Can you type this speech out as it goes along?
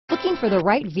Looking for the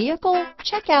right vehicle?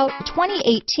 Check out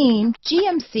 2018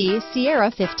 GMC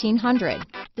Sierra 1500.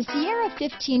 The Sierra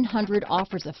 1500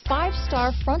 offers a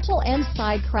 5-star frontal and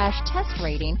side crash test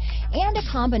rating and a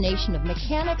combination of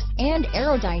mechanics and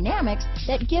aerodynamics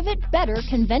that give it better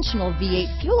conventional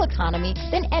V8 fuel economy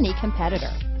than any competitor.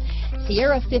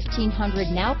 Sierra 1500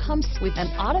 now comes with an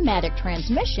automatic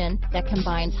transmission that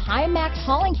combines high max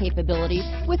hauling capability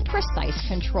with precise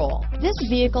control. This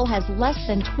vehicle has less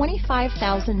than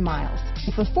 25,000 miles.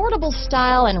 If affordable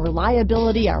style and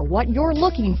reliability are what you're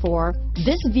looking for,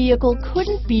 this vehicle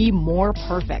couldn't be more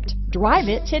perfect. Drive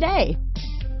it today.